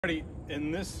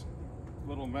In this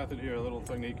little method here, a little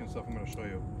technique and stuff I'm going to show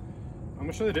you. I'm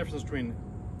going to show you the difference between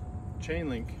chain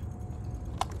link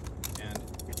and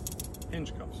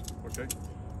hinge cuffs, okay?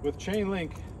 With chain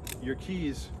link, your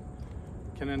keys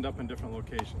can end up in different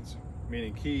locations,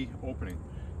 meaning key opening.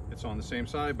 It's on the same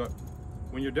side, but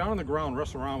when you're down on the ground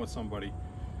wrestling around with somebody,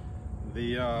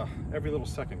 every little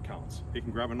second counts. You can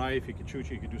grab a knife, you can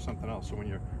shoot you can do something else. So when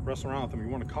you're wrestling around with them, you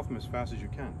want to cuff them as fast as you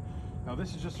can. Now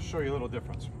this is just to show you a little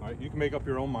difference, all right? You can make up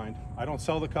your own mind. I don't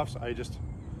sell the cuffs, I just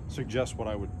suggest what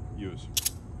I would use.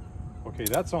 Okay,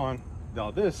 that's on.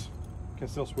 Now this can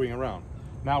still swing around.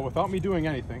 Now without me doing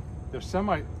anything, they're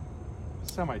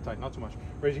semi-tight, not too much.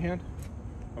 Raise your hand.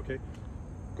 Okay,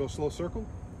 go slow circle.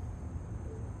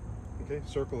 Okay,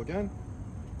 circle again.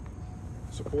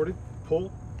 Supported,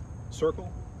 pull,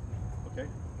 circle. Okay,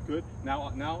 good.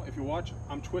 Now if you watch,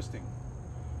 I'm twisting.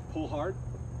 Pull hard.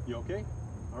 You okay?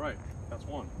 All right, that's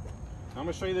one. Now I'm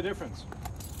gonna show you the difference.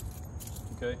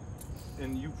 Okay,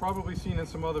 and you've probably seen in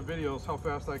some other videos how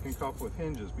fast I can cuff with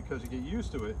hinges because you get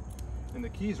used to it, and the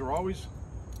keys are always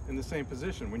in the same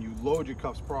position when you load your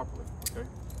cuffs properly. Okay,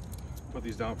 put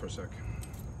these down for a sec.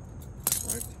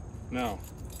 All right, now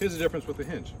here's the difference with the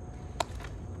hinge.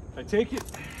 I take it,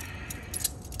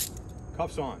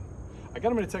 cuffs on. I got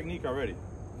them in a technique already.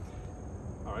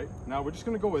 All right, now we're just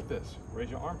gonna go with this. Raise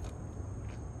your arm.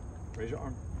 Raise your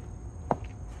arm.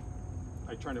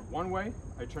 I turn it one way,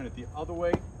 I turn it the other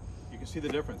way. You can see the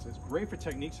difference. It's great for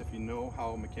techniques if you know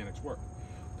how mechanics work.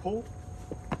 Pull,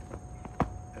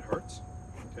 it hurts,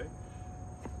 okay?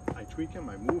 I tweak him,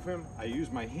 I move him, I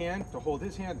use my hand to hold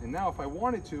his hand, and now if I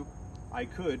wanted to, I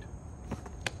could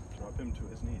drop him to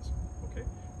his knees, okay?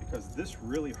 Because this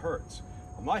really hurts.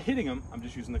 I'm not hitting him, I'm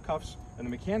just using the cuffs and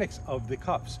the mechanics of the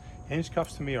cuffs. Hinge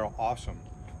cuffs to me are awesome,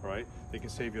 all right? They can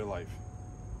save your life.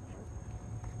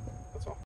 That's all.